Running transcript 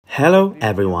Hello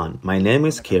everyone, my name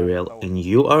is Kirill and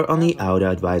you are on the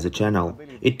AutoAdviser channel.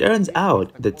 It turns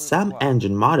out that some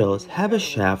engine models have a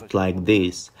shaft like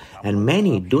this and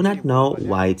many do not know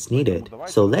why it's needed.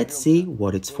 So let's see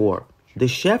what it's for. The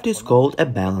shaft is called a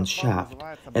balance shaft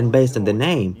and based on the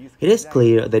name, it is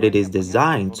clear that it is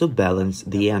designed to balance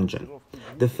the engine.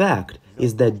 The fact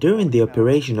is that during the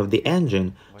operation of the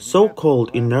engine,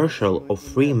 so-called inertial or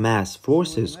free mass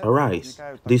forces arise.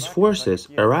 These forces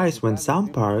arise when some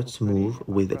parts move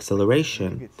with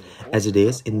acceleration, as it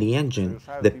is in the engine.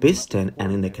 The piston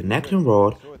and in the connecting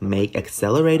rod make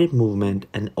accelerated movement,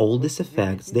 and all this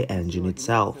affects the engine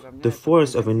itself. The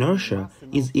force of inertia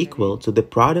is equal to the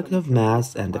product of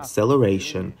mass and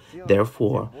acceleration.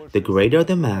 Therefore, the greater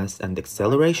the mass and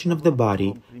acceleration of the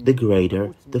body, the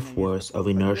greater the force of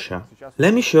inertia.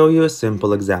 Let me show you a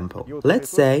simple example. Let's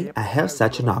say I have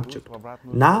such an object.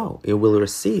 Now it will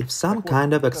receive some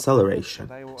kind of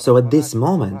acceleration. So at this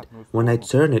moment, when I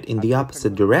turn it in the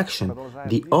opposite direction,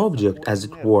 the object, as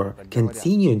it were,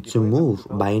 continued to move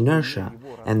by inertia.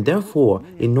 And therefore,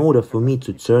 in order for me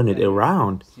to turn it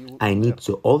around, I need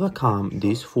to overcome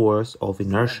this force of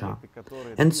inertia.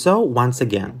 And so, once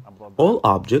again, all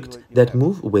objects that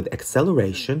move with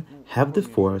acceleration have the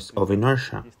force of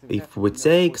inertia. If we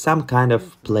take some kind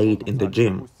of plate in the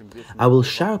gym, I will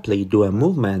sharply do a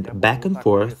movement back and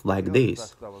forth like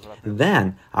this.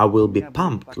 Then I will be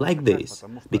pumped like this,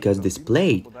 because this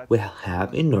plate will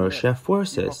have inertia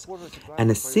forces. And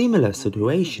a similar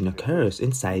situation occurs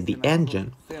inside the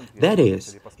engine. That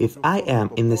is, if I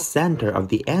am in the center of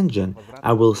the engine,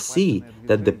 I will see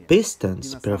that the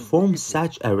pistons perform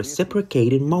such a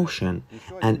reciprocating motion,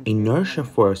 and inertia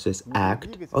forces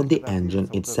act on the engine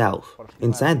itself.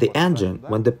 Inside the engine,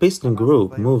 when the piston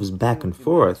group moves back and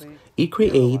forth, it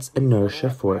creates inertia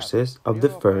forces of the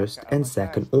first and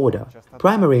second order.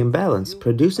 Primary imbalance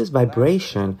produces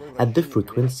vibration at the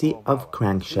frequency of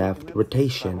crankshaft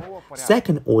rotation.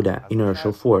 Second-order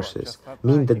inertial forces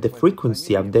mean that the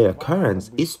frequency of their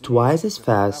occurrence is twice as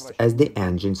fast as the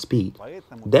engine speed.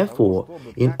 Therefore,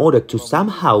 in order to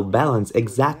somehow balance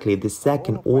exactly the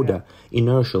second-order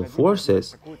inertial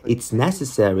forces, it's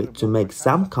necessary to make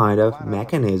some kind of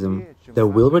mechanism that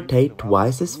will rotate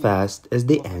twice as fast as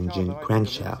the engine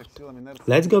crankshaft.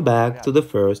 Let's go back to the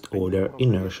first-order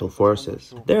inertial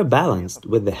forces. They are balanced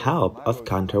with the help of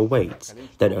counterweights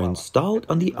that are installed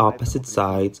on the opposite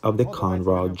sides of the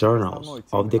conrod journals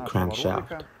of the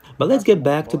crankshaft. But let's get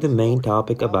back to the main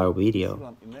topic of our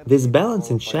video. This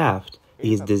balancing shaft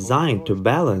is designed to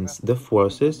balance the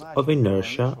forces of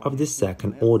inertia of the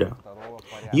second order.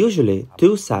 Usually,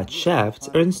 two such shafts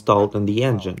are installed on the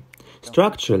engine.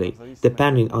 Structurally,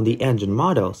 depending on the engine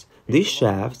models, these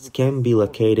shafts can be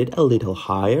located a little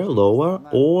higher, lower,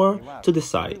 or to the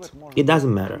side. It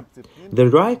doesn't matter. The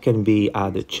drive can be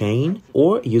either chain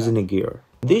or using a gear.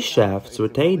 These shafts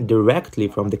rotate directly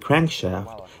from the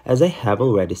crankshaft, as I have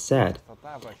already said,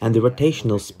 and the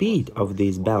rotational speed of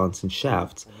these balancing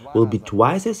shafts will be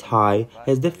twice as high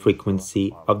as the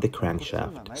frequency of the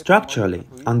crankshaft. Structurally,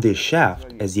 on this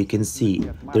shaft, as you can see,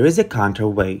 there is a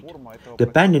counterweight.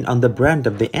 Depending on the brand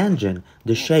of the engine,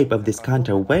 the shape of this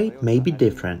counterweight may be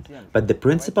different, but the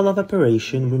principle of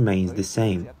operation remains the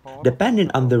same. Depending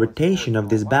on the rotation of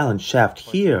this balance shaft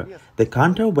here, the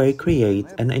counterweight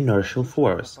creates an inertial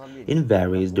force in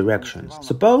various directions.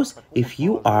 Suppose if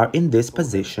you are in this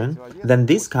position, then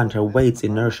this counterweight's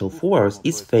inertial force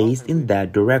is faced in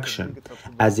that direction,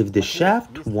 as if the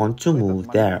shaft wants to move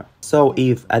there. So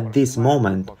if at this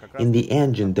moment in the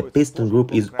engine the piston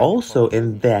group is also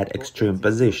in that extreme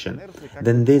position,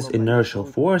 then these inertial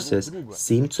forces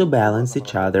seem to balance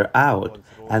each other out,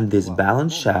 and this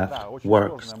balance shaft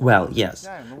works. Well, yes,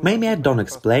 maybe I don't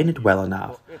explain it well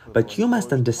enough, but you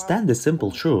must understand the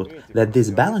simple truth that this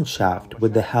balance shaft,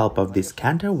 with the help of these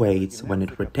counterweights when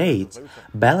it rotates,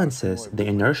 balances the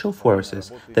inertial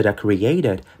forces that are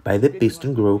created by the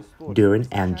piston group during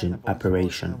engine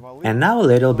operation. And now a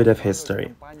little bit of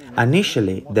history.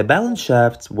 Initially, the balance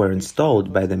shafts were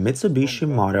installed by the Mitsubishi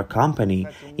Motor Company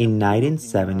in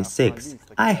 1976.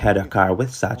 I had a car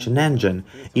with such an engine.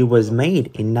 It was made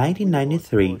in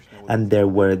 1993, and there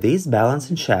were these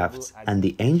balancing shafts, and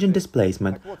the engine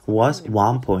displacement was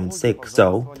 1.6.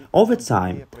 So, over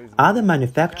time, other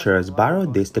manufacturers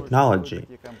borrowed this technology.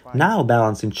 Now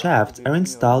balancing shafts are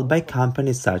installed by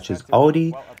companies such as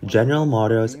Audi, General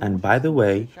Motors, and by the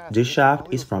way, this shaft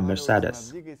is from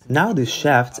Mercedes. Now these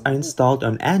shafts are installed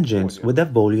on engines with a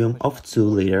volume of 2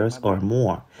 liters or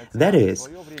more, that is,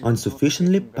 on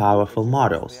sufficiently powerful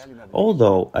models.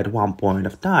 Although at one point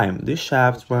of time these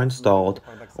shafts were installed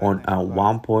on a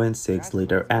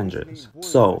 1.6-liter engines.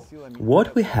 So,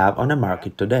 what we have on the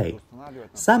market today?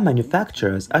 Some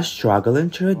manufacturers are struggling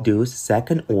to reduce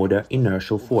second-order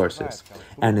inertial forces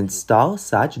and install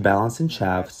such balancing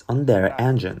shafts on their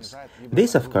engines.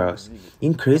 This, of course,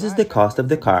 increases the cost of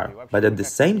the car, but at the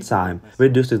same time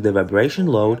reduces the vibration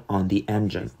load on the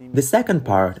engine. The second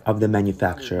part of the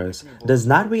manufacturers does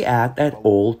not react at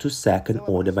all to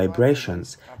second-order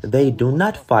vibrations. They do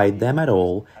not fight them at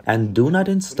all and do not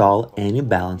install any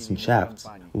balancing shafts.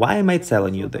 Why am I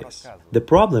telling you this? The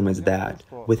problem is that,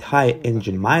 with high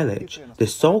engine mileage, the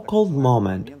so-called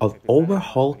moment of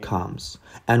overhaul comes,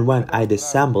 and when I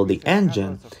disassemble the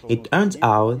engine, it turns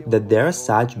out that there are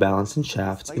such balancing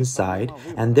shafts inside,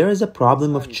 and there is a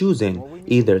problem of choosing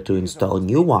either to install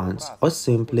new ones or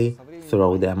simply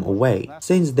throw them away.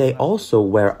 Since they also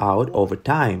wear out over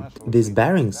time, these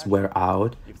bearings wear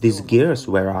out, these gears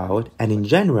wear out, and in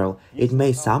general, it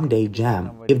may someday jam.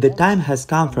 If the time has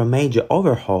come for a major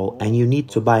overhaul and you need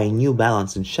to buy a new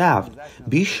balancing shaft,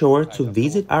 be sure to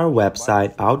visit our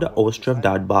website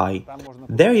AutoAdviser.by.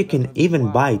 There you can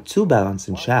even buy 2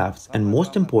 balancing shafts, and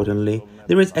most importantly,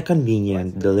 there is a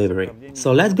convenient delivery.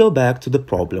 So let's go back to the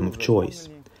problem of choice.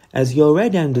 As you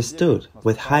already understood,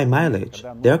 with high mileage,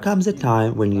 there comes a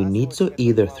time when you need to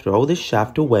either throw the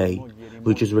shaft away,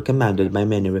 which is recommended by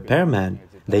many repairmen.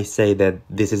 They say that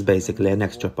this is basically an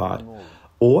extra part,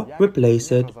 or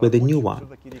replace it with a new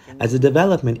one. As a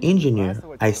development engineer,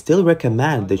 I still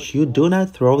recommend that you do not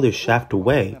throw the shaft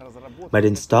away, but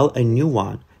install a new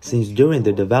one, since during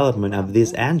the development of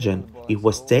this engine, it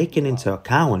was taken into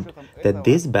account that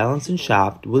this balancing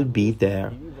shaft will be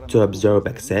there to absorb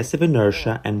excessive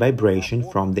inertia and vibration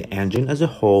from the engine as a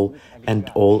whole and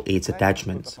all its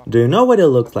attachments. Do you know what it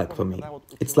looks like for me?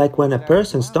 It's like when a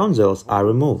person's tonsils are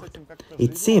removed.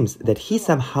 It seems that he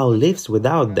somehow lives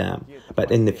without them,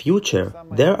 but in the future,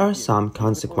 there are some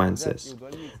consequences.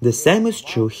 The same is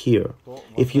true here.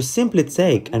 If you simply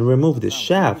take and remove this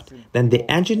shaft, then the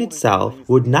engine itself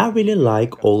would not really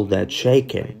like all that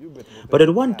shaking. But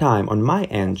at one time on my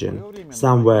engine,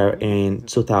 somewhere in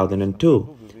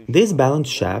 2002, these balance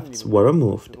shafts were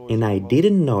removed and I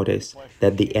didn't notice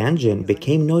that the engine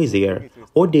became noisier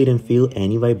or didn't feel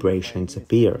any vibrations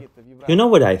appear. You know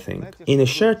what I think? In the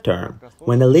short term,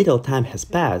 when a little time has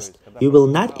passed, you will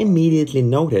not immediately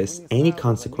notice any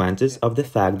consequences of the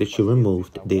fact that you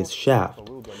removed this shaft.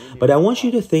 But I want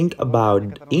you to think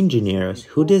about engineers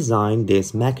who designed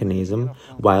this mechanism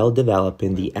while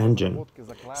developing the engine.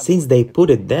 Since they put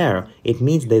it there, it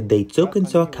means that they took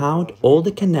into account all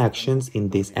the connections in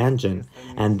this engine,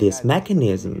 and this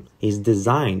mechanism is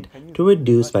designed to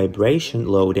reduce vibration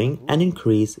loading and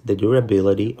increase the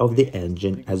durability of the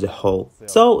engine as a whole.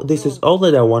 So this is all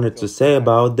that I wanted to say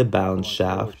about the balance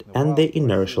shaft and the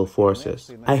inertial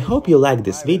forces. I hope you liked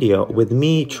this video with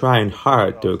me trying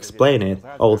hard to explain it,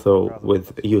 although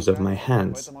with use of my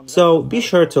hands. So be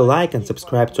sure to like and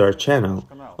subscribe to our channel.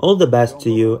 All the best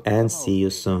to you and see you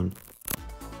soon.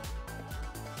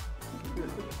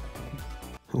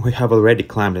 We have already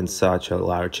climbed in such a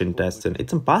large intestine,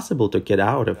 it's impossible to get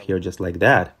out of here just like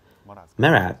that.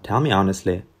 Marat, tell me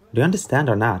honestly, do you understand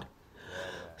or not?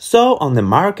 So, on the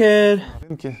market...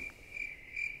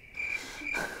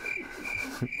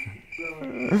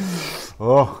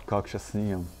 Oh, как сейчас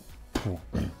съем.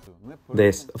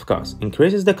 This, of course,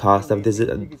 increases the cost of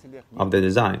the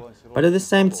design, but at the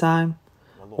same time,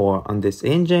 or on these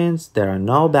engines, there are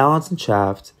no balancing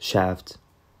shafts,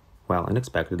 well,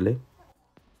 unexpectedly.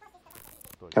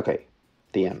 Okay,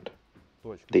 the end.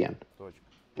 The end.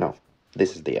 No,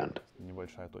 this is the end.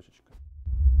 Небольшая точечка.